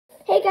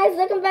Hey guys,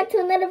 welcome back to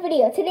another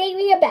video. Today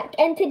we are back,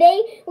 and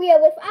today we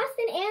are with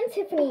Austin and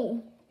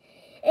Tiffany.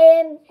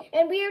 And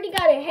we already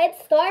got a head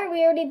start.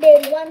 We already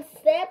did one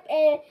step,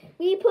 and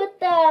we put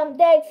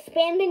the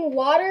expanding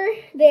water,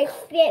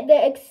 expanding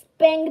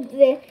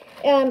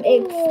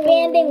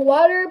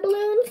water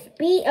balloons,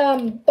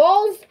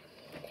 balls,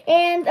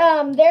 and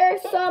there are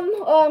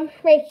some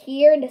right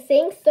here in the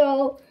sink.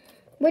 So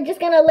we're just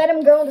gonna let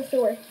them grow in the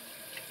sewer.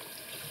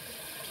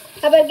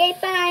 Have a great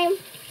time.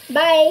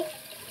 Bye.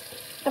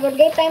 Have a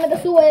great time at the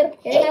sewer.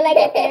 You're gonna like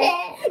it there.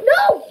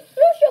 No!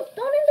 Lucio,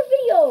 don't end the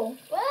video.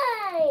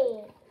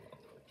 Why?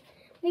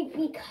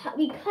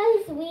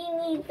 Because we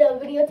need the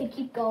video to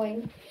keep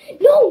going.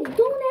 No,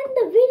 don't end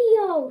the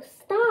video.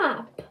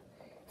 Stop.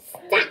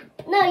 Stop.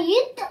 No,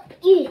 you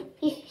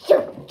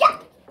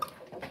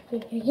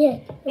Yeah.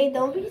 Hey,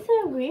 don't be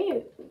so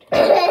rude.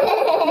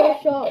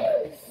 Lucio,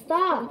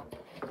 stop.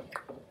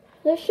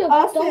 Lucio,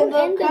 Austin, don't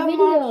end the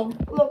video.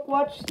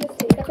 Watch this.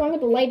 What's wrong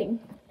with the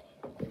lighting?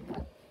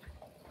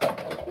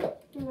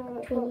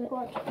 No,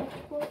 watch.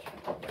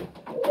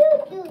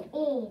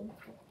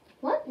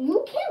 What?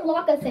 You can't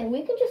lock us in.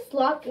 We can just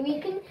lock. We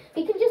can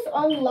just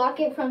unlock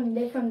it from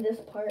this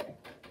part.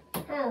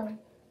 How?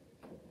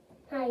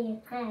 How?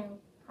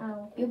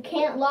 You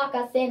can't lock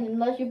us in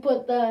unless you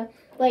put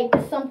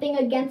something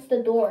against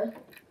the door.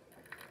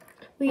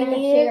 We And a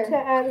need chair. to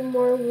add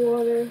more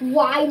water.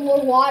 Why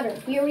more water?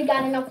 We already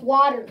got enough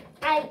water.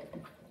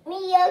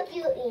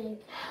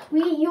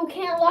 You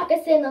can't lock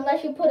us in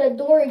unless you put a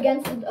door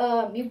against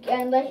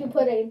unless you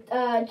put a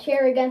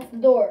chair against the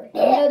door.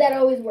 You know that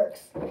always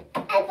works.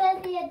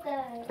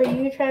 Are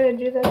you trying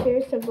to do that to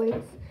your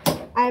siblings?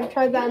 I've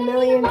tried that a You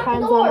million didn't even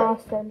times lock on the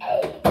Austin.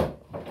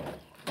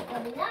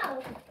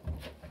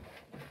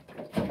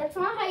 That's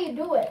not how you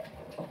do it.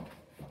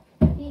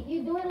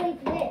 You do it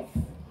like this.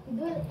 You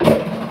do it.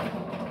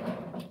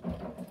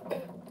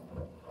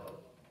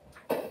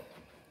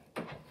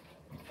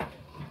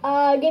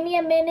 Give me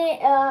a minute.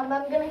 I'm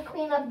gonna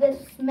clean up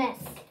this mess.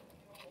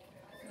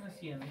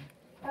 Okay.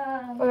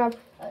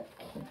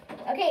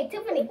 Okay,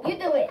 Tiffany, you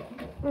do it.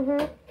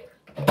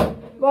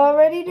 We're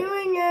already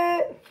doing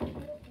it.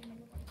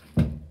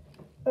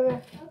 Okay.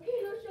 Okay,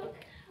 Lucio.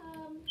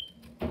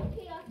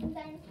 Okay, Austin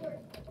Dinosaur.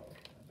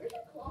 Where's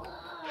your claw?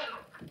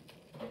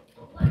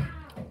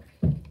 Wow.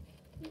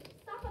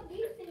 Stop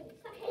abusing me.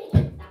 Stop hitting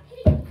me. Stop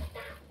hitting me.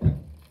 Stop.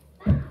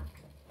 Stop.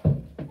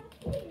 Stop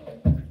hitting me.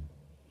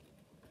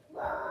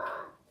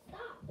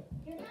 Stop.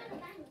 You're not a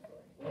dinosaur.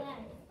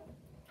 Yes.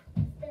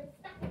 Then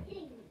stop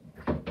hitting me.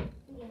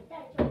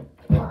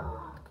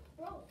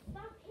 Bro,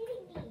 stop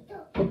hitting me.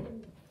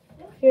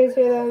 You guys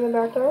hear that in the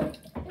background?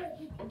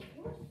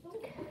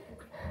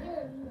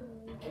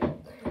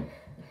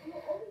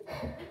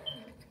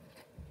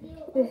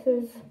 This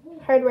is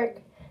hard work.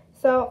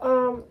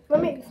 So,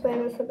 let me explain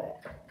this a bit.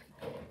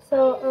 So,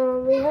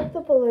 we have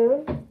the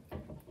balloon.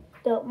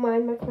 Don't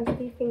mind my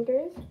crusty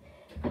fingers.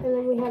 And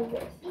then we have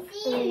this.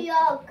 And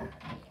Yuck.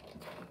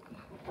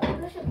 Let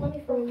me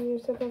then you're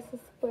supposed to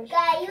squish.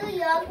 Guy, you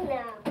yuck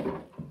now.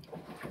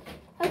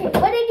 Okay,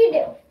 what did you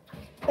do?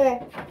 Okay.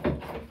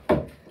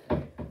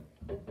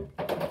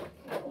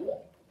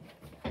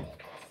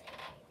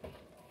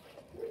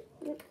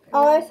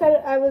 All I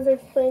said, I was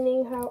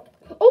explaining how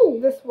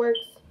this works.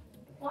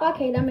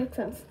 Okay, that makes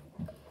sense.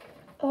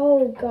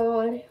 Oh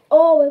god.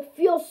 Oh, it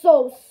feels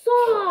so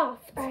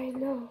soft. I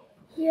know.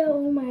 Yeah,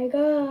 oh my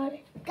god.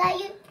 Guy,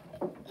 you.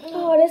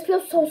 Oh, this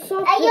feels so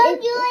soft. I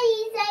don't do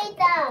it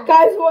that.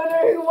 Guys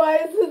wondering why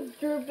is this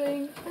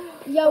drooping?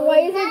 Yeah, why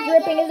is it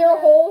dripping? Is there a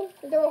hole?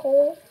 Is there a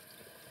hole?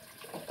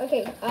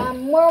 Okay,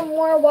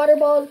 more water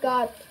balls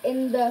got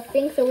in the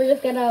sink, so we're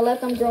just gonna let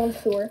them grow in the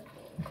sewer.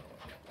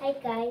 Hi,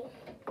 guys.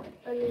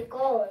 I'm the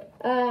gold.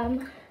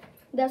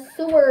 The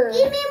sewer.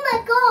 Give me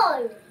my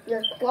gold.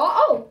 Your claw?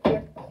 Oh,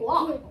 your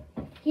claw.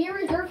 Here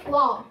is your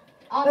claw.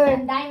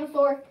 Austin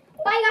Dinosaur.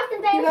 Bye,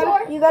 Austin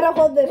Dinosaur. You gotta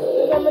hold this.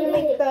 'Cause I'm gonna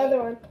make the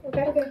other one.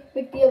 Okay. Okay,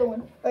 make the other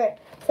one. Okay.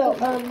 So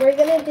we're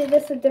gonna do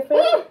this a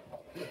different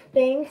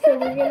thing. So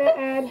we're gonna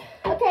add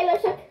Okay,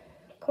 let's check.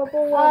 a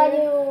couple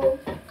water.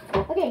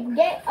 Okay,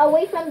 get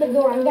away from the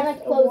door. I'm gonna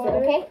close it,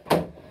 okay?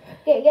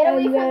 Get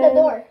away And from the then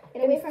door.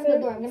 Get away from the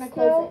door. I'm gonna so-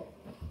 close it.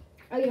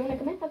 Oh, you wanna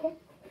come in? Okay.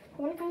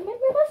 You wanna come in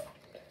with us?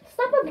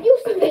 Stop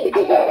abusing me.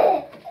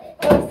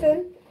 Austin,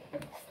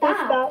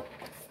 Stop.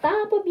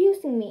 Stop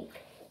abusing me.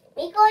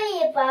 We go to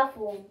the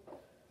bathroom.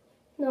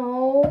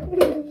 No.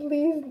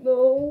 Please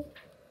no.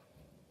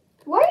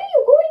 Why are you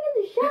going in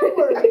the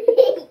shower?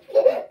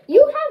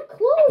 You have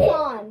clothes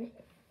on.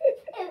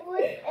 I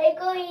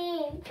go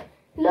in.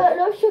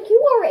 Look, you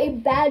are a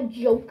bad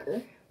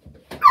joker.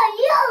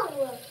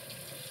 Oh,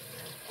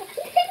 I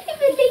didn't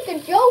even take a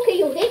joke and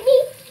you hit me.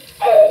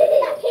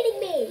 Stop hitting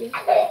me.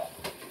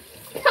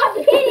 Stop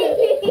hitting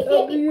me.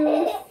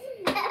 Abuse.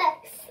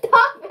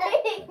 Stop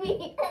hitting me.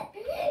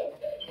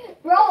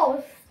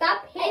 Bro, stop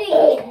hitting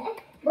me.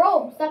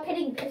 Bro, stop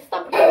hitting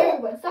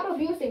everyone. Stop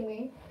abusing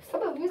me.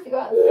 Stop abusing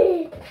us.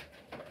 Okay.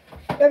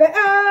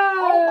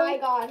 Oh my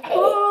god.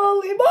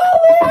 Holy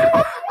moly!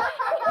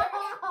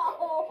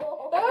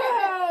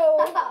 Ah!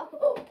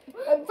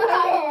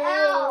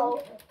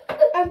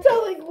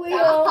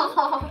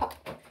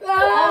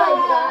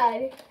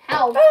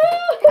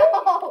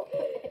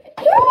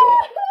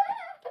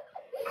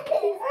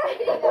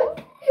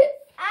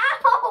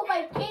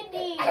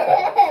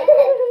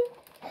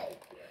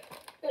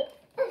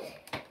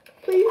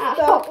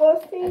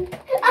 please.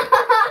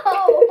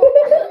 Ow!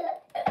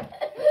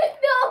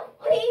 No,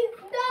 please,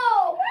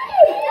 no!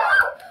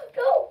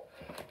 No!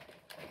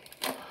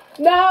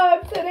 No,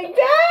 I'm sitting down.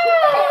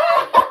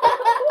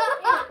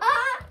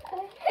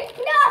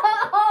 No!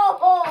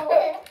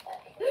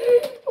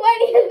 Why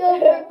do you go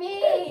for B?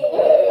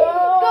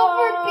 Go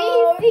for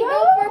BC! Go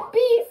for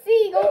BC!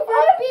 Go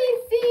for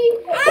BC!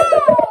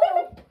 Ow!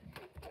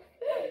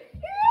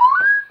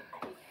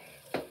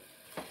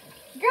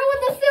 Girl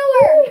with the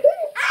sewer!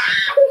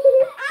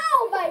 Ow,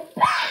 my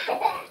back!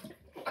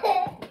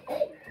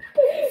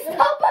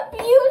 Stop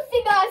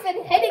abusing us and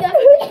hitting us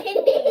with the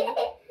kidney!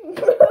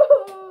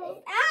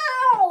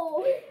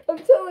 Ow! I'm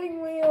telling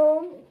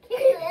Liam.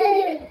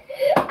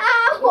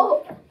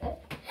 Ow!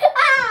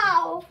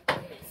 Ow!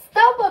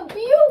 Stop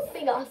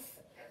abusing us!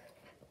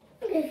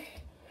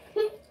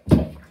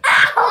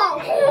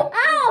 Ow!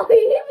 Ow! He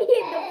hit me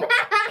in the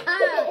back!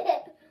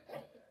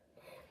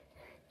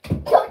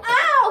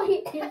 Ow! He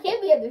hit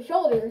me in the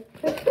shoulder.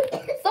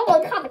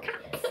 Someone call the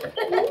cops.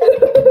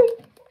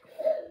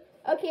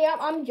 Okay,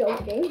 I'm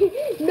joking.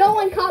 No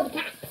one called the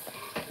cops.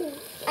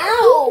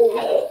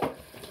 Ow!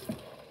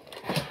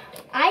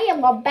 I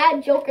am a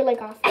bad joker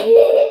like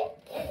Austin.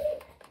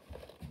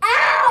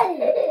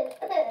 Ow!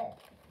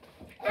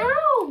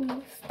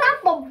 Ow!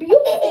 Stop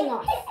abusing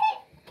us.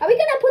 Are we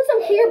gonna put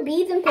some clear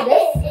beads into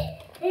this?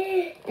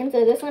 Into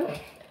this one?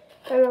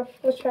 I don't know.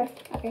 Let's try.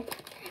 Okay.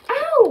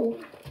 Ow!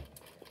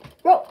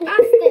 Bro,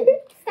 Austin,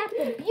 stop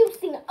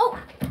abusing us. Oh!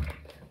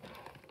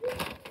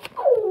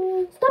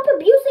 Stop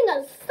abusing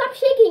us. Stop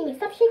shaking me.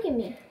 Stop shaking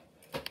me.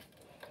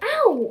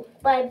 Ow!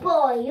 Bad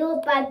boy, you're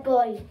a bad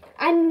boy.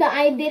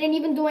 I didn't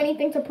even do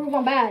anything to prove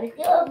I'm bad.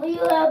 You're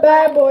a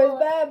Bad boys,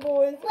 bad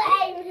boys.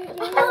 Austin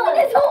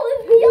is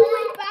always the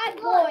only bad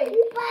boy.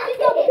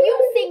 He's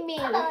abusing me.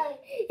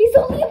 He's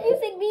only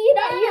abusing me,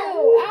 not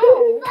you.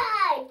 Ow!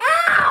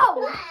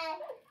 Ow!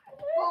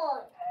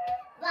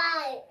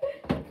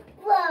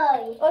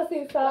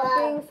 Austin, stop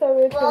being so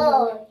rude to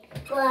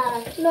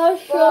me. No,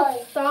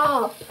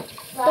 stop.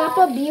 Stop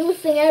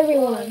abusing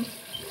everyone.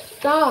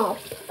 Stop.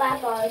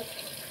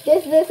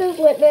 This is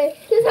what this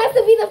has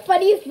to be the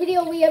funniest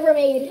video we ever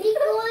made.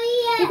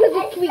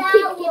 Because we keep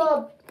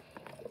getting.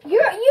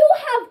 You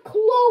have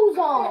clothes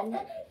on.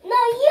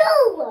 No,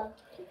 you.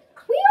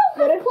 We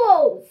all have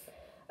clothes.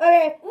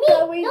 Okay,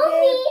 so we no,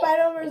 did me.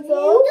 final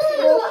results. You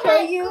We'll show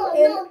have you clothes.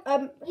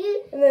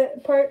 in the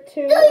part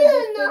 2 of Do you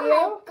this know video.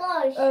 how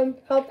gosh?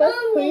 Help us,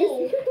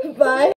 Mommy. please. Bye.